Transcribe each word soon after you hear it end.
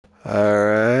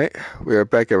Alright, we are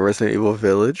back at Resident Evil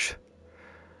Village.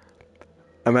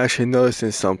 I'm actually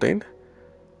noticing something.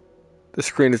 The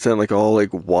screen isn't like all like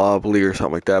wobbly or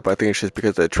something like that, but I think it's just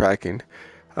because of the tracking.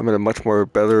 I'm in a much more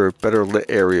better lit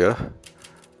area.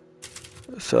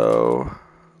 So,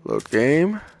 load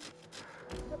game.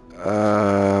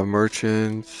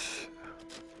 Merchants.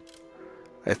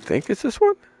 I think it's this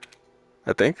one?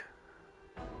 I think.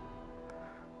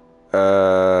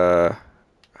 Uh,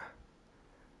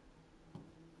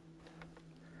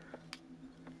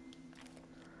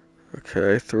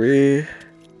 okay,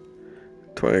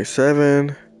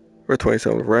 327. Or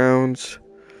 27 rounds.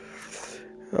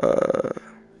 Uh,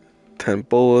 10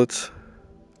 bullets.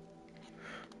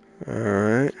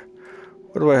 Alright.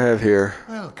 What do I have here?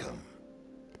 Welcome.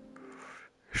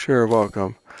 Sure,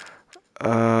 welcome.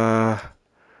 Uh,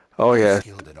 oh You're yeah,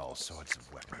 skilled at all sorts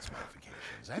of weapons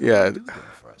modifications. I bet yeah, you do them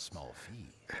for a small fee.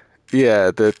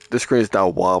 yeah. The screen is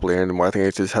not wobbly anymore. I think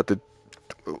I just had to.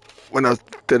 When I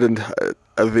did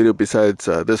a video besides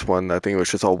this one, I think it was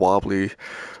just all wobbly,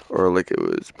 or like it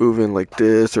was moving like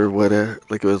this, or whatever.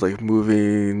 Like it was like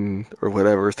moving or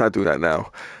whatever. It's not doing that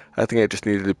now. I think I just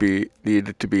needed to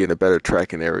be in a better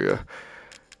tracking area.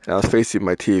 And I was facing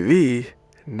my TV.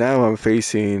 Now I'm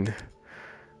facing.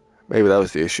 Maybe that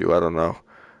was the issue. I don't know.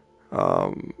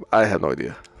 I have no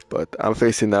idea. But I'm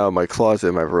facing now my closet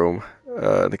in my room.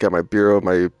 I got my bureau,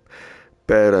 my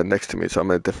bed next to me, so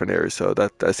I'm in a different area. So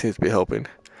that seems to be helping.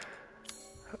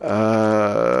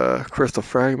 Crystal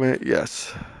fragment,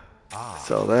 yes.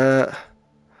 Sell Ah, that.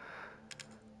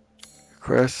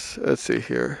 Crest. Let's see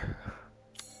here.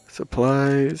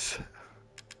 Supplies.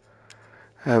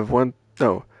 Have one.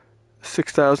 No,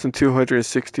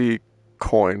 6,260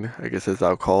 coin. I guess as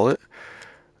I'll call it.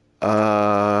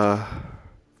 Uh,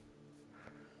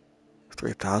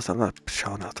 3,000. I'm not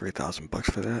shelling out 3,000 bucks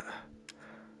for that.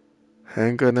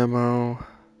 Handgun ammo.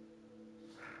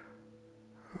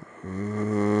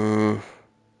 Uh,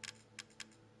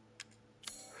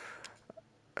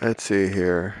 let's see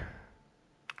here.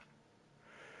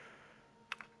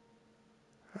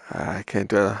 I can't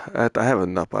do it. I have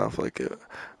enough. I don't feel like it.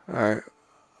 All right.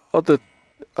 I'll just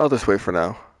I'll just wait for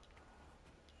now.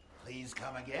 please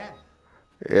come again.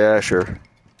 Yeah, sure.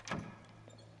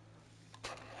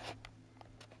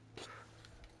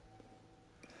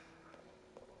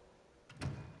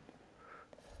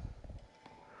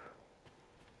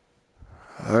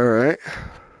 All right.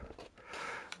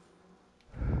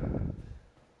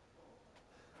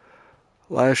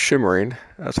 Last shimmering.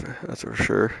 That's for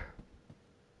sure.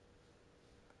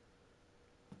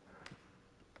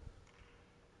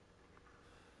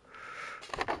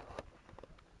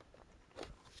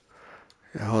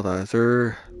 Yeah, hold on. Is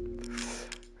there?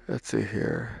 Let's see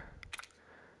here.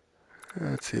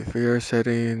 Let's see. VR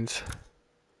settings.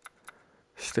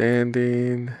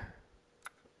 Standing.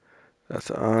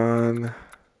 That's on.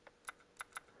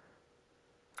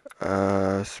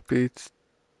 Speed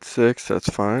 6. That's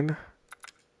fine.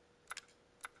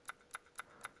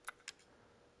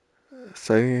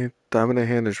 Setting dominant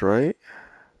hand is right.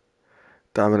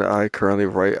 Dominant eye currently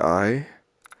right eye.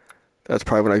 That's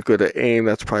probably when I go to aim.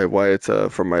 That's probably why it's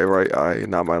from my right eye,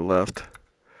 not my left.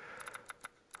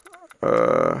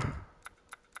 Uh,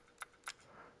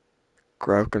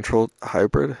 grab controlled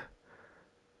hybrid.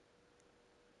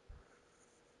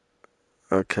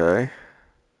 Okay.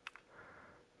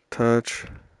 Touch.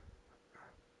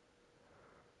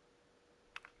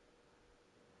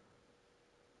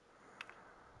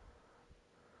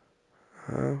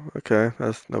 Okay,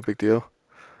 that's no big deal.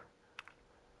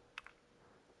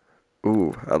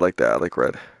 Ooh, I like that. I like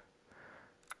red.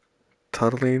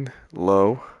 Tuttling,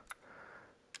 low.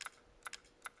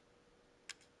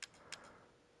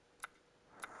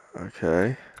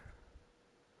 Okay.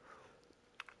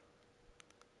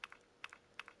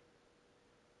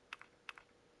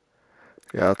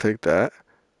 Yeah, I'll take that,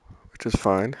 which is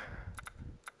fine.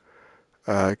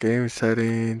 Game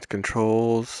settings,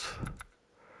 controls.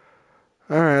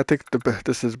 Alright, I think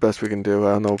this is the best we can do.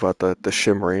 I don't know about the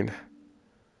shimmering.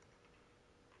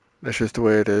 That's just the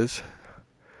way it is.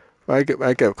 When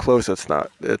I get close, it's not.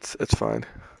 It's fine.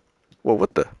 Well,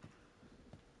 what the?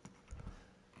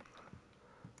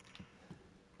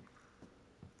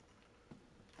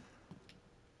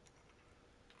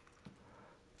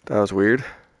 That was weird.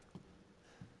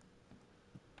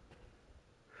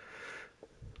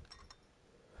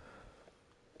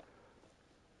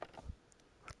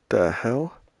 The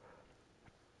hell?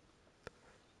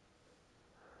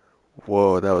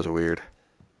 Whoa, that was weird.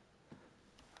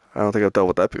 I don't think I've dealt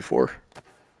with that before.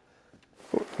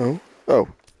 Oh, no? Oh.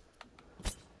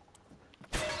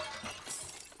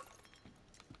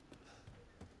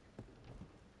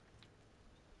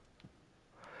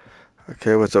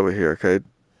 Okay, what's over here? Okay.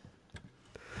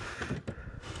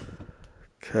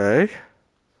 Okay.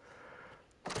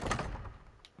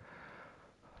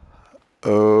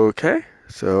 Okay.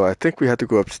 So I think we have to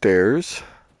go upstairs.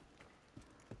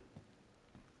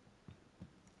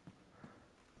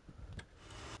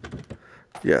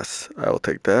 Yes, I will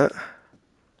take that.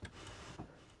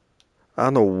 I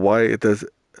don't know why it does.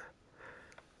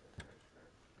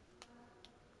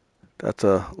 That's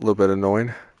a little bit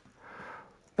annoying.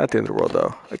 Not the end of the world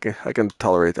though. I can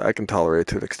tolerate I can tolerate it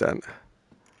to an extent.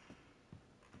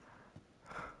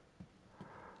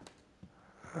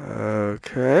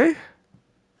 Okay.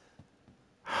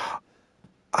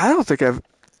 I don't think I've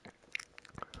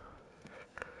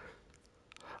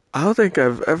I don't think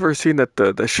I've ever seen that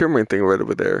the shimmering thing right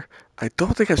over there. I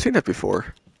don't think I've seen that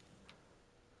before.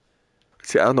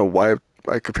 See, I don't know why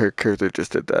my compared character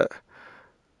just did that.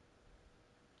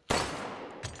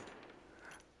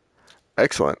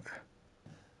 Excellent.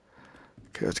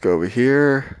 Okay, let's go over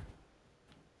here.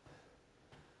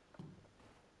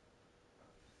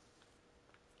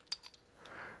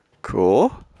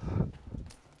 Cool.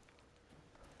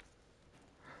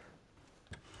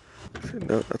 See,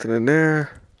 no, nothing in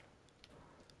there.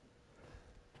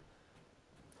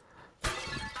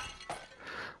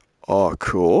 Oh,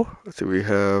 cool. Let's see, we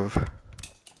have.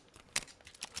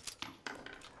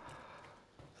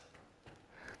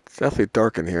 It's definitely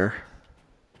dark in here,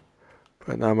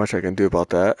 but not much I can do about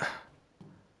that.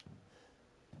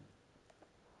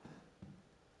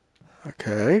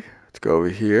 Okay, let's go over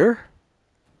here.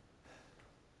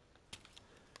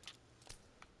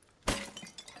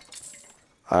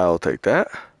 I'll take that.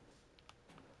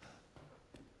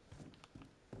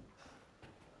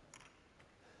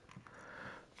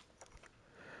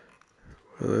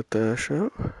 Will it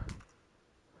show?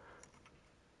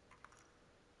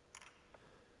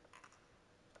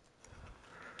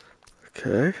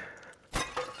 Okay.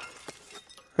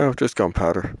 Oh, just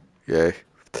gunpowder. Yay.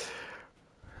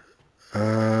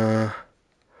 Uh,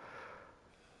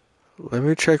 Let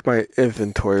me check my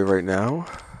inventory right now.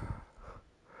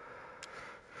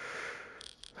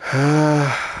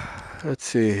 Let's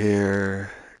see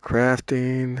here.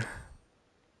 Crafting.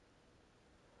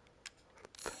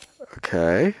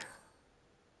 Okay.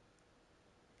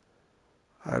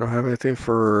 I don't have anything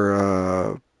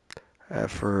for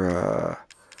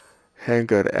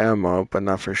handgun ammo, but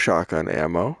not for shotgun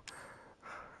ammo.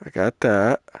 I got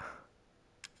that.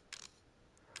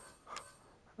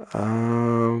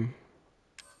 Um,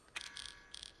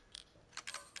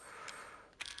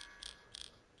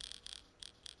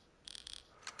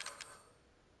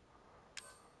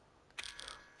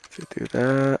 let's do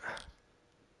that.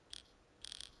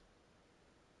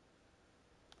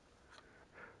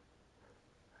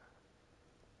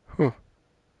 Huh,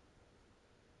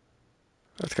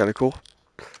 that's kind of cool.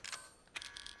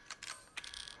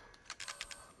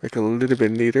 Make it a little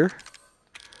bit neater.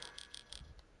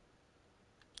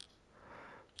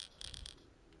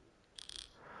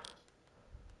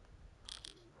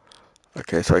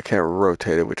 Okay, so I can't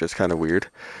rotate it, which is kind of weird.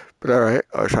 But alright,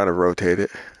 I was trying to rotate it.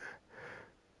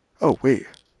 Oh, wait.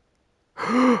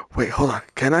 Wait, hold on.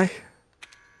 Can I?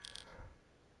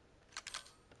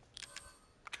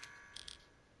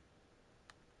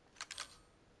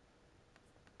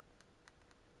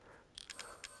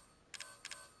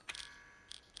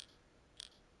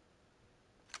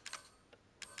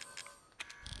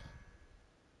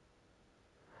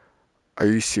 Are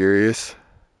you serious?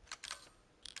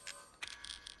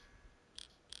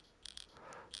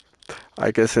 I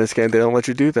guess in this game they don't let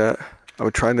you do that. I'm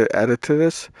trying to add it to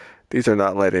this. These are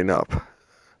not lighting up,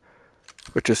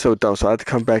 which is so dumb. So I have to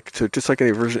come back to just like any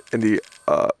version in the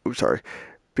oops, sorry,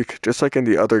 just like in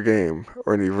the other game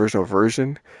or in the original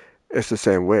version, it's the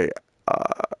same way.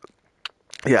 Uh,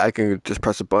 yeah, I can just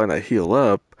press a button, I heal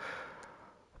up,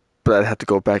 but I'd have to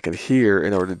go back in here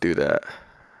in order to do that,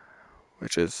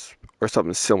 which is or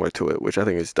something similar to it, which I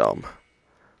think is dumb.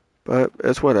 But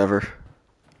it's whatever.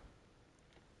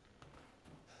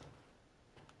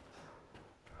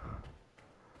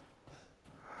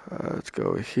 Let's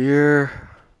go here.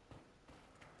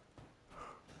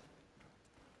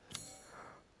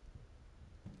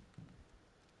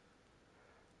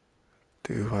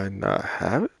 Do I not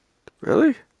have it?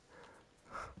 Really?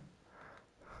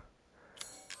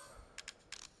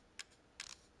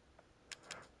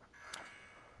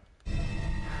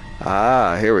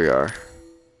 Ah, here we are.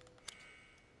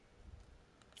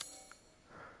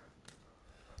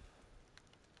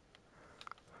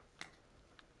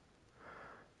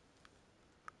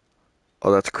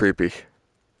 Oh, that's creepy.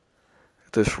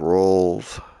 This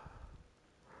rolls.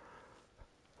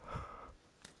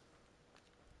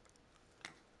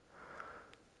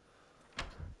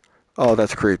 Oh,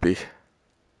 that's creepy.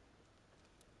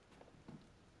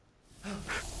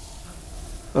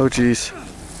 Oh, jeez.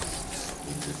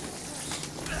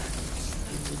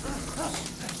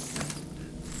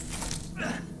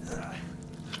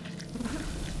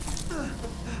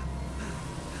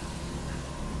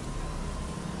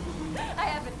 I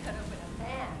haven't cut open a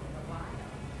man in a while.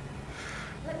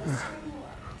 Let me string you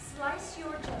up, slice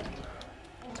your jugular,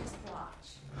 and just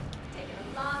watch. Take it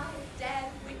alive,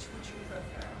 dead, which would you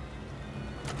prefer?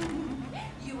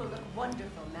 You will look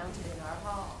wonderful mounted in our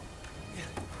hall.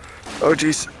 Oh,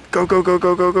 jeez. Go, go, go,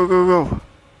 go, go, go, go, go.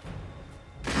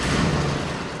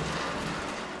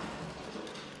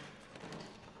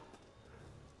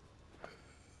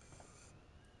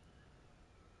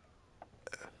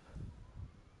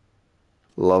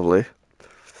 Lovely.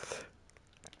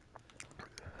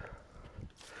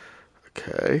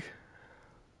 Okay.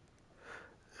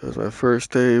 It was my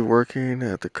first day working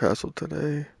at the castle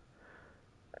today.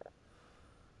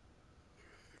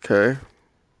 Okay.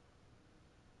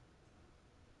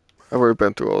 I've already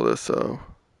been through all this, so.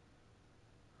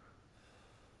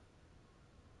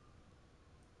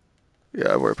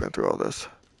 Yeah, I've already been through all this.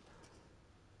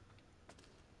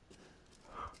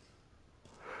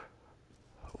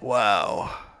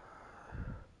 Wow.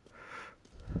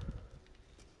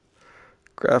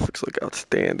 Graphics look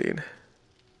outstanding.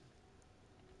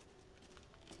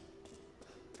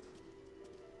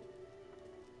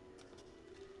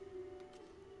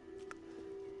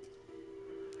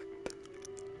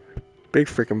 Big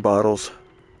freaking bottles.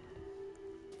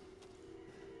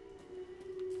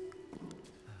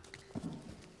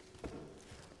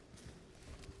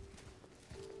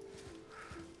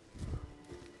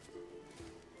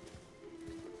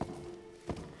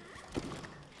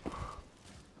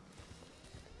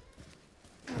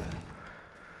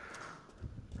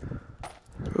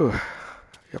 Ooh.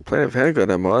 Got plenty of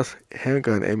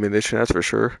handgun ammunition, that's for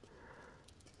sure.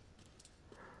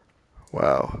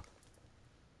 Wow.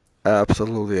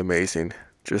 Absolutely amazing.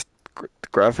 Just the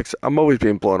graphics. I'm always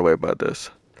being blown away by this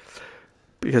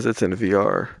because it's in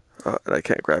VR and I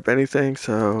can't grab anything,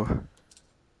 so.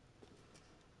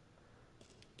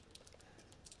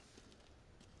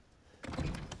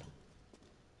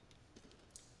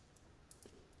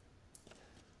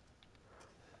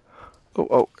 Oh,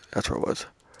 oh, that's where it was.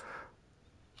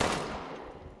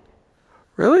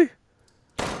 Really?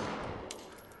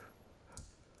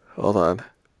 Hold on.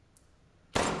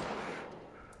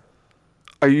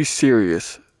 Are you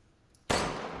serious?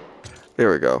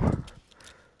 There we go.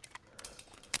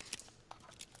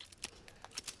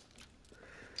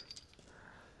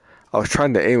 I was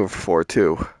trying to aim for it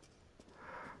too.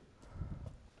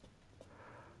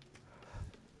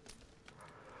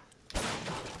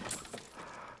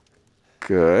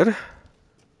 Good.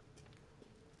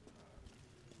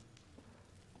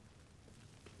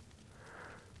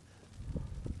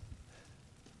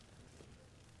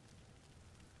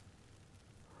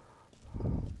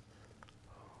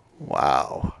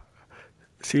 Wow.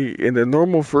 See, in the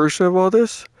normal version of all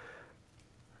this,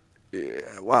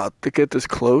 yeah, wow, to get this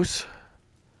close,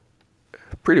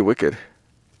 pretty wicked.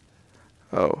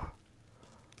 Oh,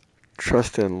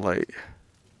 trust in light.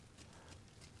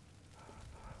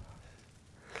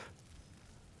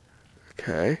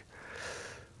 Okay.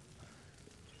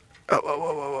 Oh, oh,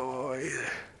 oh, oh, oh,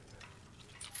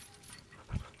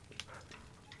 oh.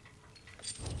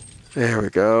 There we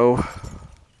go.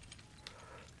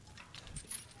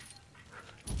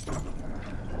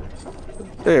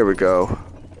 There we go.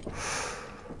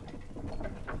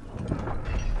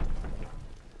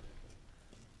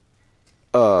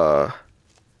 Uh.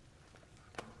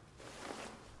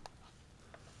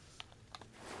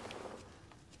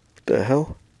 The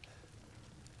hell?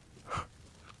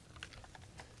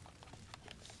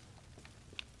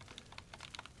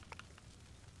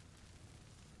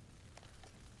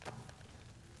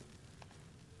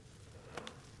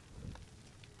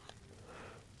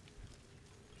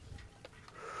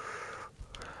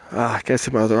 Ah, I can't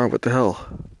see my other arm. What the hell?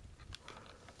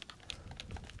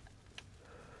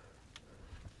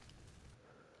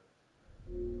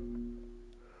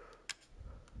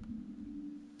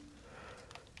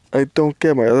 I don't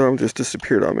get my other arm just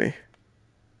disappeared on me.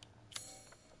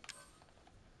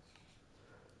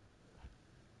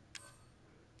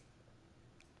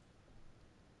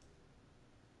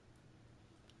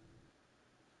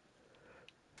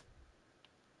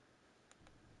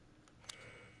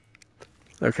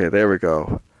 Okay, there we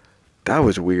go. That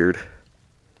was weird.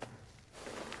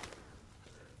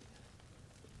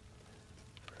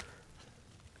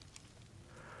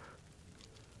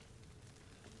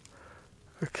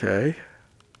 Okay.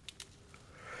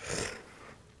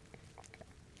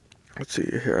 let's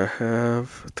see here. I have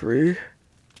 3.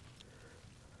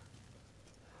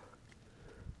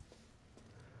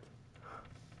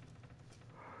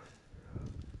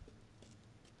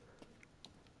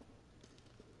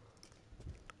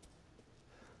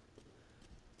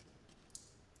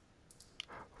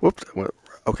 Whoops,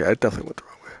 okay, I definitely went the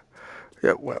wrong way.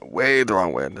 Yeah, went way the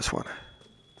wrong way in this one.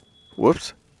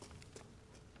 Whoops.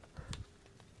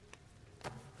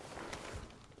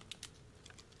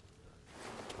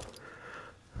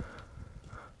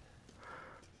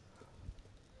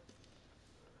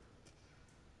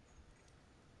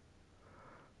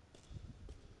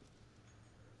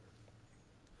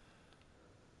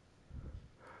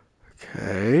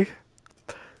 Okay.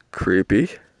 Creepy.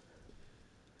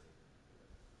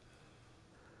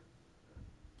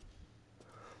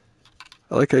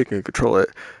 I like how you can control it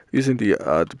using the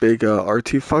big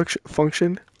R2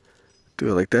 function. Do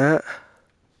it like that.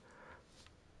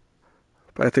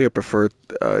 But I think I prefer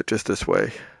just this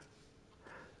way.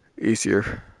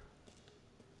 Easier.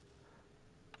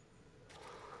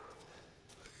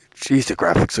 Jeez, the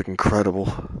graphics look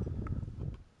incredible.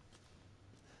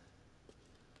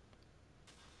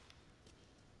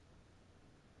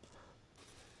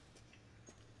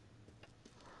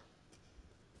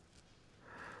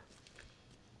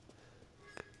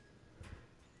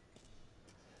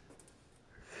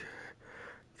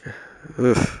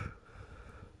 Ugh.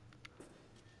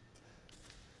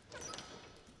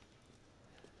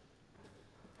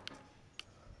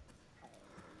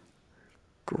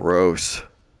 Gross.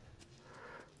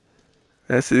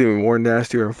 That's even more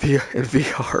nastier in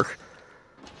VR.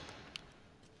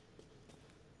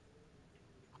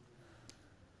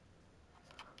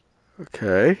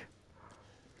 Okay.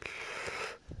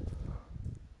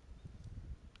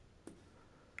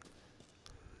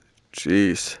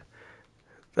 Jeez.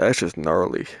 That's just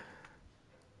gnarly.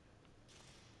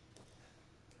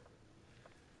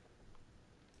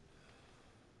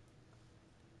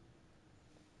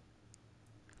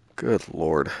 Good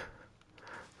lord.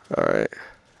 Alright.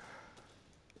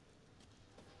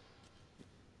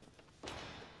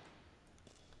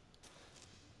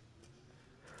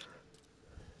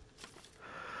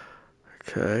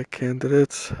 Okay,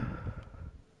 candidates.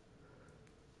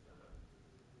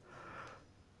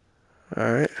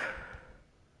 Alright.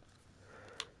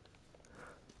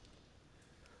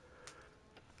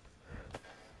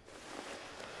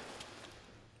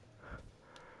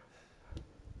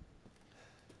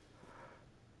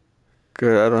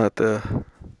 Good, I don't have to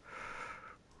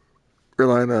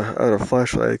rely on a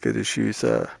flashlight. I could just use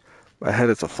my head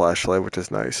as a flashlight, which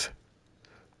is nice.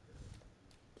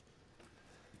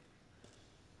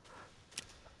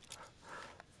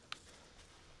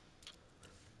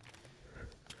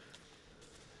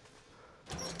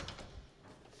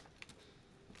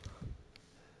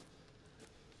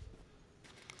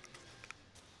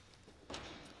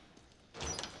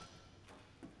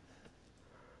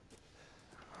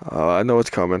 I know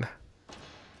what's coming.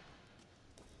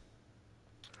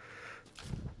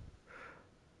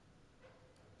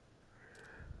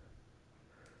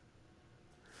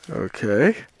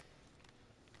 Okay.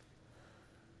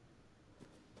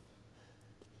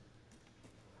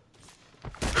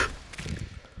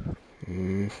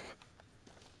 Hmm.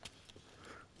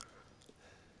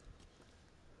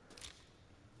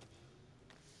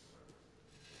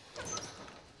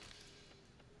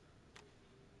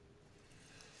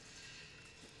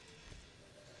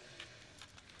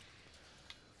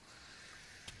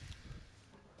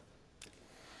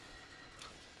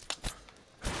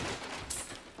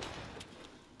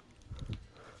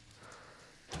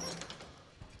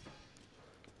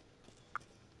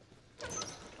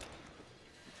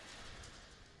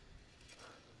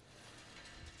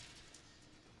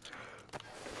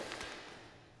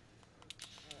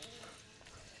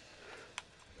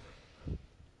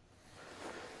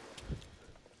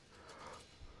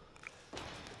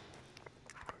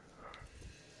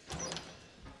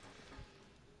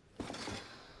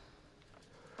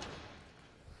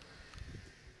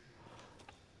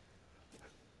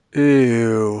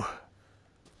 Ew.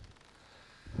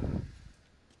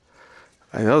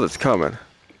 I know that's coming.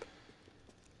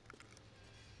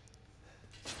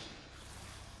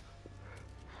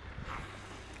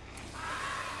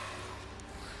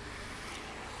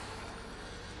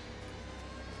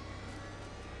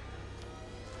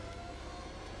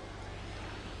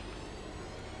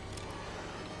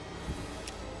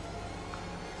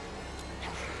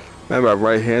 I have my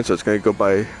right hand, so it's gonna go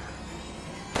by.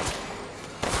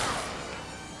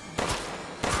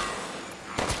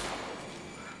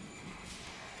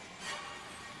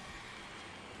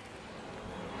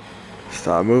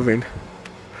 Stop moving.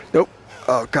 Nope.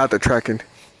 Oh god, they're tracking.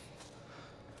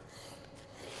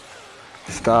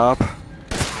 Stop.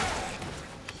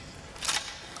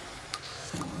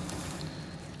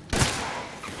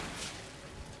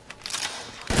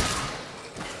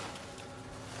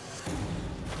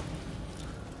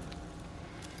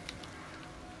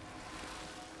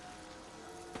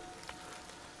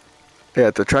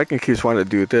 Yeah, the tracking keeps wanting to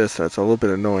do this. That's a little bit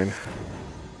annoying.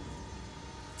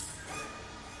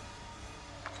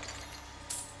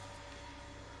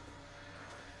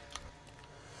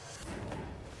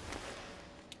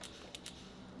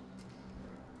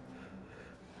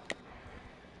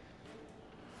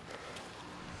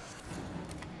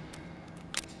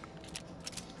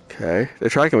 Okay, the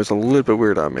tracking was a little bit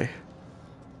weird on me.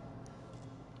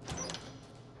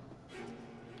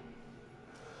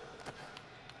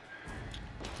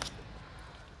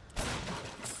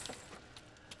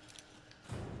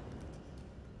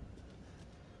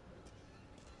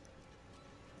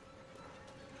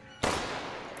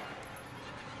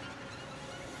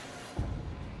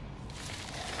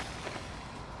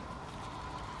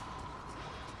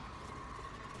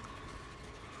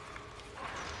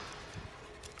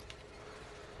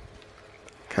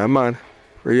 Come on.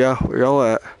 Where y'all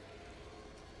at?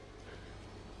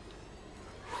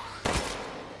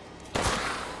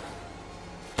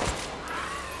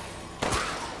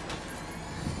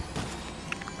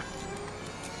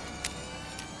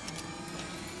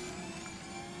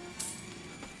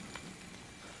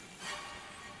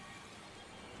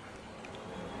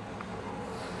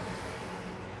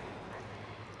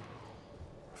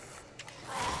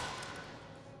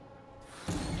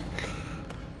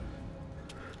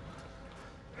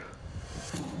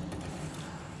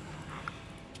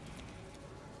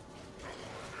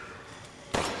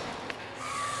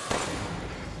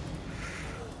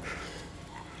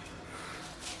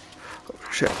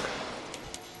 Shit.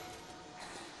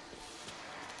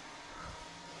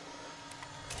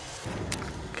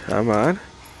 Come on.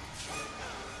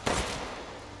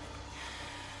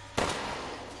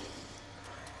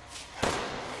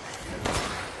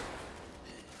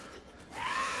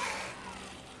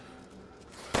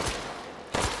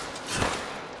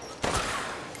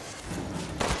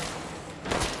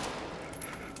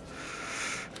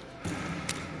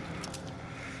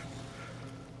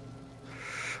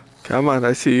 Come on,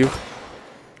 I see you.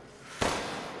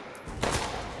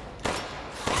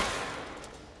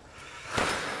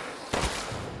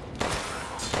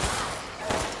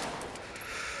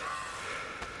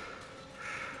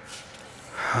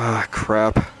 Ah,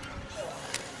 crap.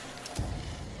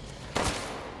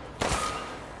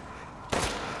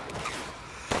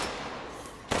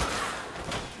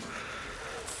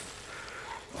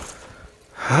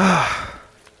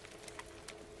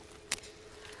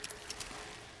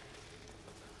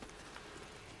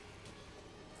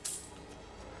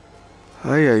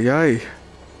 Ay, ay, ay.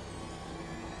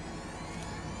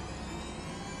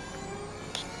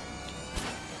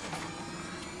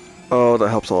 Oh, that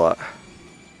helps a lot.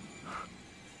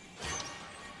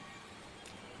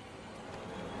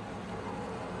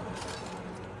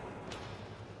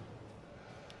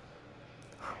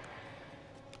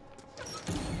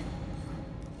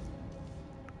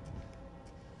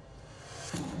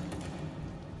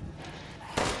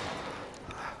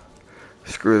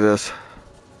 Screw this.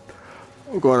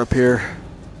 I'm going up here.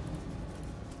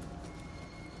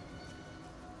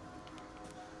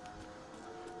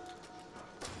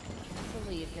 I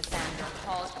believe Cassandra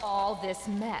caused all this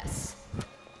mess.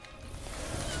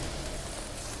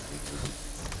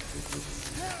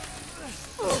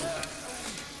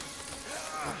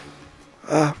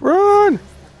 Run! Blood out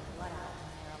when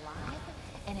they're alive,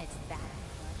 and it's that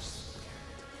much.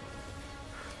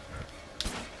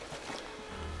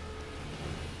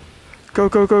 Go,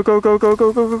 go, go, go, go, go,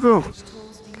 go, go, go, go. Which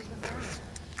tools do you prefer?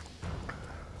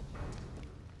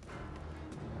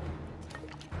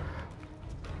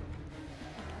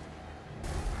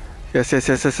 Yes, yes,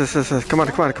 yes, yes, yes, yes, yes. Come on,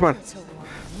 come on, come on.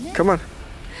 Come on.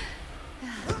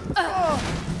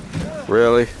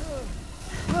 Really?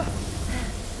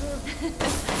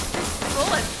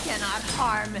 Bullets cannot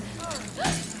harm.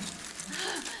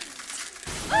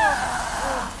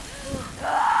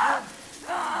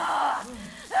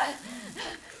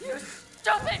 You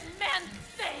stupid man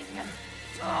thing!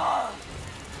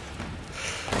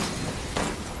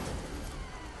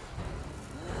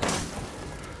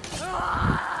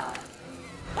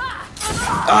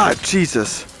 Ah,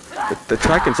 Jesus. The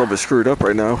tracking's all bit screwed up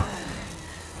right now.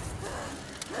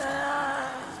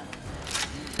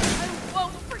 I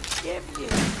won't forgive you,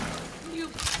 you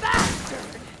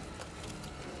bastard!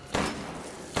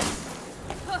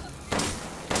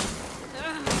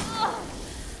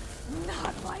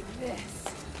 like this.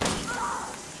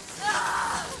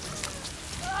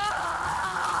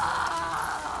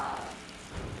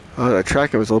 Oh, that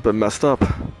tracking was a little bit messed up.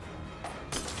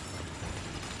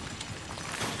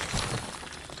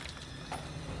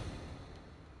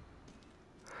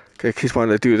 Okay, keeps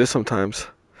wanting to do this sometimes.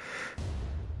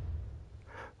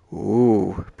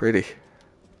 Ooh, pretty.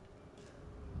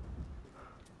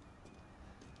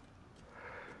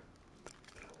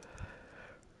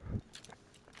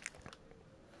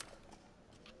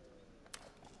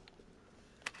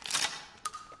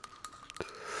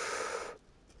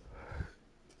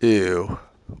 Ew.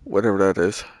 Whatever that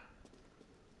is.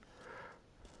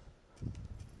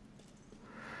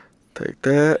 Take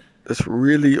that. This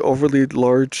really overly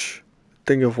large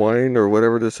thing of wine or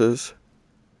whatever this is.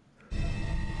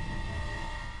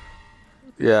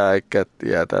 Yeah, I get,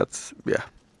 yeah, that's, yeah.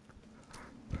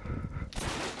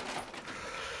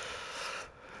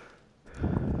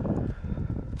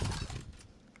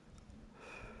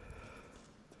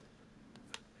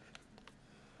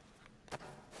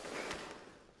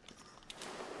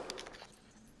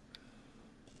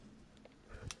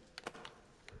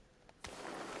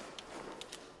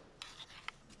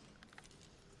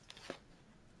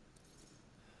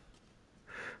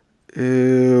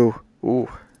 Ew. Ooh.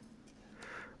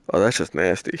 Oh, that's just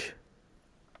nasty.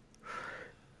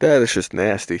 That is just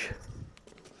nasty.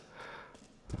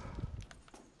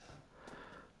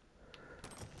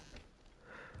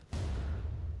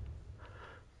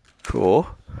 Cool.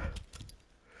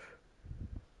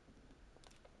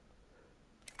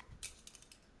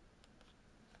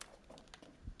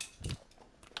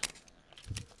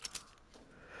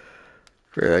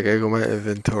 Great, I gotta go my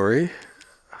inventory.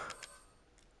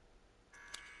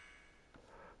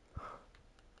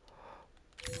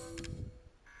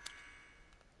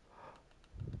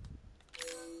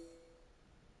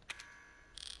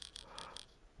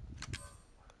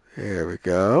 There we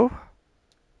go.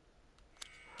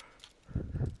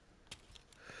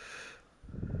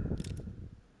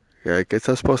 Yeah, I guess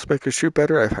I'm supposed to make it shoot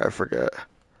better? I forget.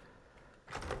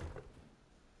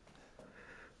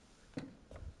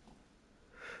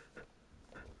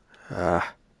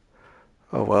 Ah.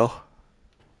 Oh well.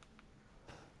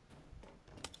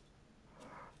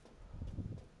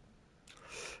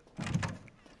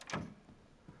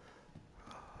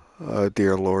 Oh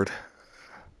dear Lord.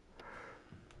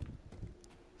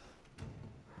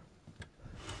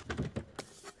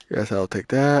 Guess I'll take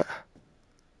that.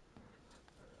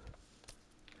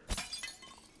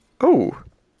 Oh.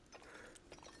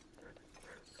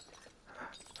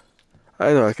 I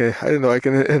didn't know I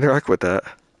can interact with that.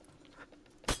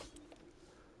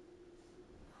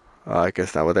 I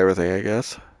guess not with everything, I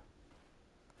guess.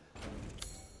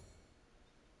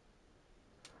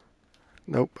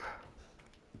 Nope.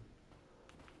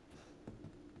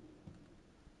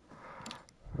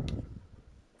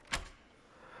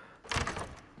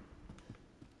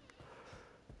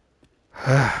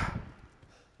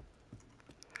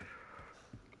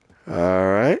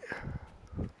 Alright.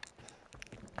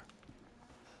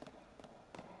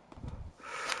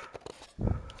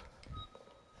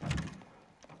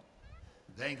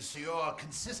 Thanks to your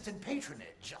consistent patronage,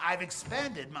 I've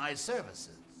expanded my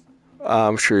services.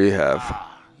 I'm sure you have.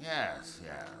 Ah, yes.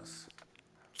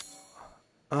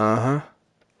 Uh-huh.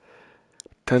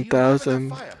 Do you have enough 10,000.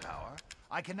 firepower?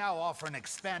 I can now offer an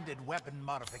expanded weapon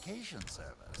modification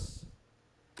service.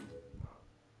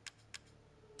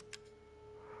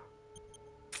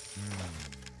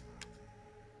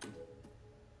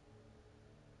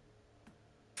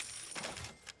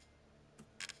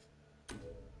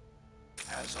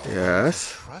 As always,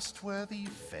 Yes. a trustworthy,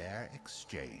 fair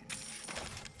exchange.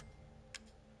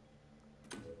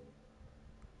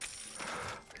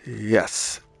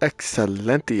 Yes.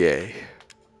 Excellentie.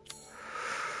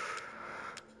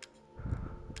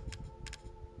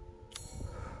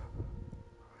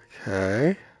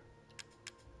 Okay.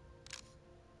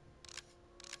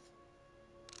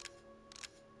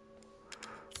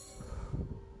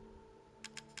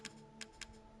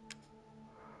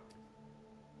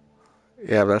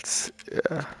 Yeah, that's,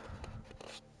 yeah.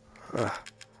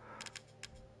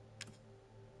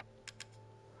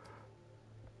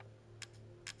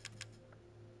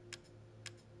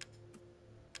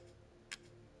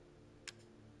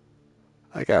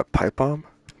 I got a pipe bomb?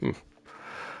 Hmm.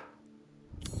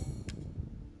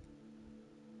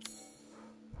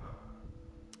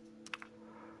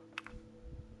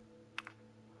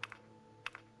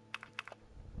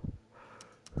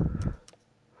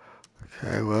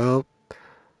 Okay, well,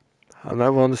 I'm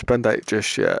not willing to spend that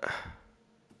just yet.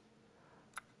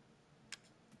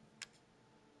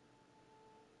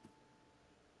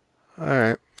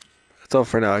 Alright. That's all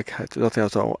for now. There's nothing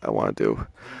else I want to do.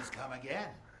 Please come again.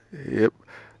 Yep.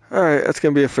 Alright, that's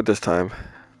gonna be it for this time.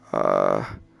 Uh,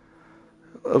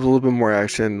 a little bit more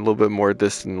action, a little bit more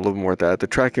this and a little more that. The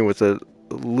tracking was a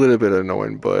little bit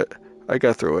annoying, but I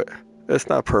got through it. It's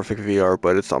not perfect VR,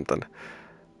 but it's something.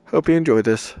 Hope you enjoyed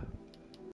this.